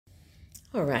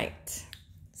All right.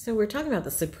 So we're talking about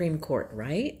the Supreme Court,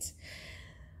 right?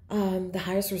 The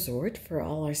highest resort for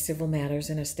all our civil matters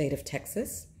in the state of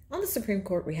Texas. On the Supreme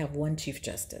Court, we have one Chief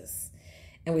Justice,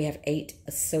 and we have 8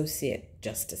 associate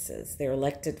justices. They're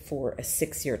elected for a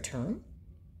 6-year term,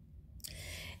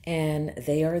 and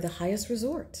they are the highest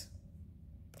resort.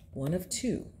 One of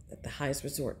 2 at the highest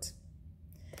resort.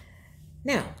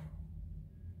 Now,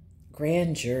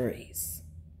 grand juries.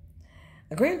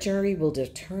 A grand jury will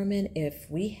determine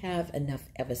if we have enough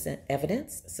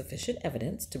evidence, sufficient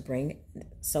evidence to bring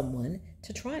someone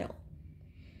to trial.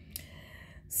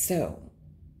 So,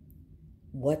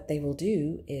 what they will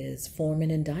do is form an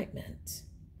indictment.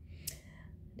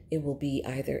 It will be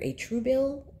either a true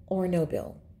bill or a no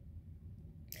bill.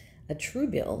 A true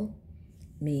bill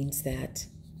means that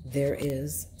there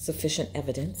is sufficient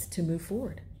evidence to move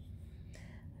forward.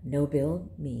 No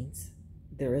bill means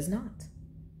there is not.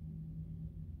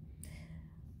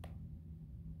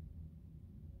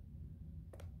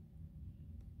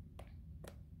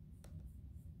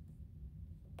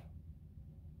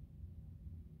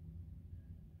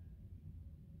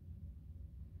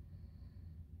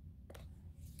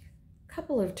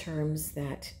 Couple of terms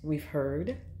that we've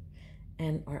heard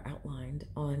and are outlined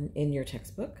in your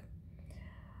textbook.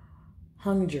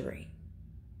 Hung jury.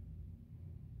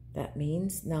 That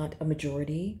means not a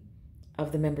majority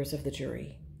of the members of the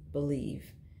jury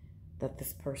believe that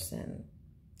this person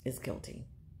is guilty.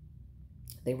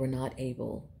 They were not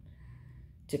able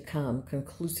to come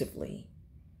conclusively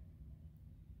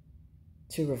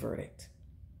to a verdict.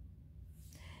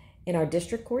 In our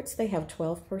district courts, they have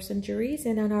 12-person juries,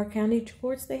 and in our county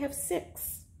courts, they have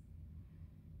 6.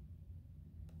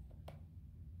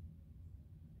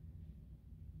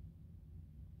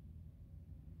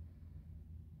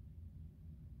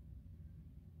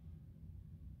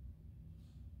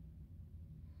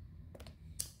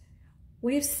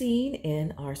 We've seen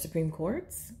in our Supreme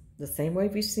Courts, the same way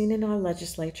we've seen in our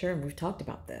legislature, and we've talked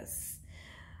about this,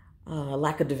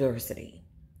 lack of diversity.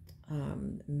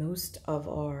 Most of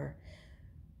our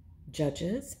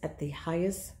judges at the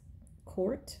highest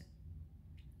courts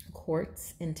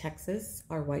in Texas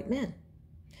are white men.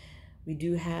 We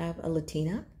do have a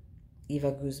Latina,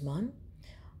 Eva Guzman.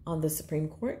 On the Supreme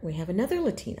Court, we have another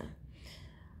Latina,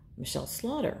 Michelle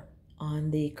Slaughter,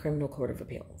 on the Criminal Court of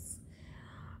Appeals.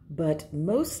 But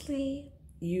mostly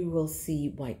you will see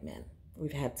white men.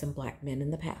 We've had some black men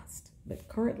in the past, but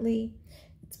currently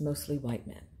it's mostly white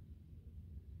men.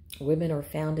 Women are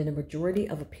found in a majority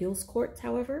of appeals courts,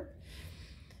 however,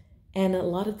 and a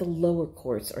lot of the lower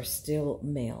courts are still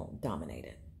male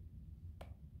dominated.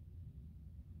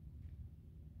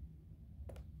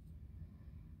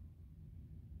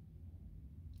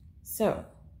 So,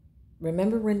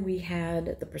 remember when we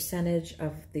had the percentage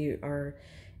of our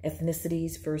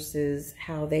ethnicities versus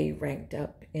how they ranked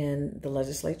up in the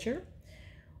legislature?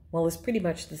 Well, it's pretty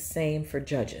much the same for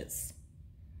judges.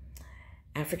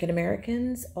 African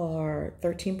Americans are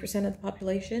 13% of the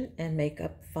population and make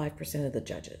up 5% of the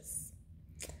judges.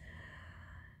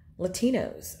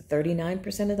 Latinos,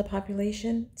 39% of the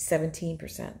population,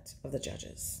 17% of the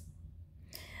judges.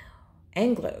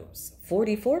 Anglos,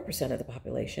 44% of the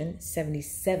population,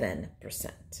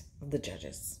 77% of the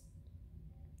judges.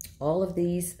 All of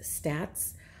these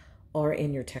stats are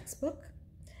in your textbook,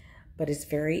 but it's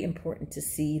very important to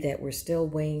see that we're still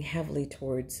weighing heavily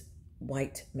towards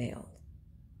white male.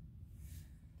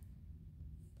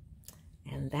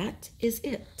 And that is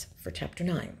it for Chapter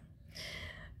 9.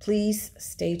 Please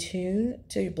stay tuned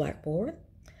to your Blackboard.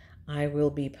 I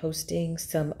will be posting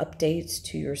some updates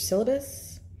to your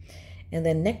syllabus. And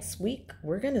then next week,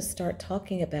 we're going to start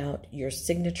talking about your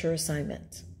signature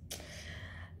assignment.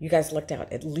 You guys lucked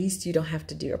out. At least you don't have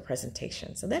to do a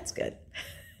presentation. So that's good.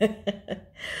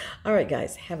 All right,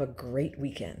 guys. Have a great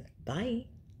weekend. Bye.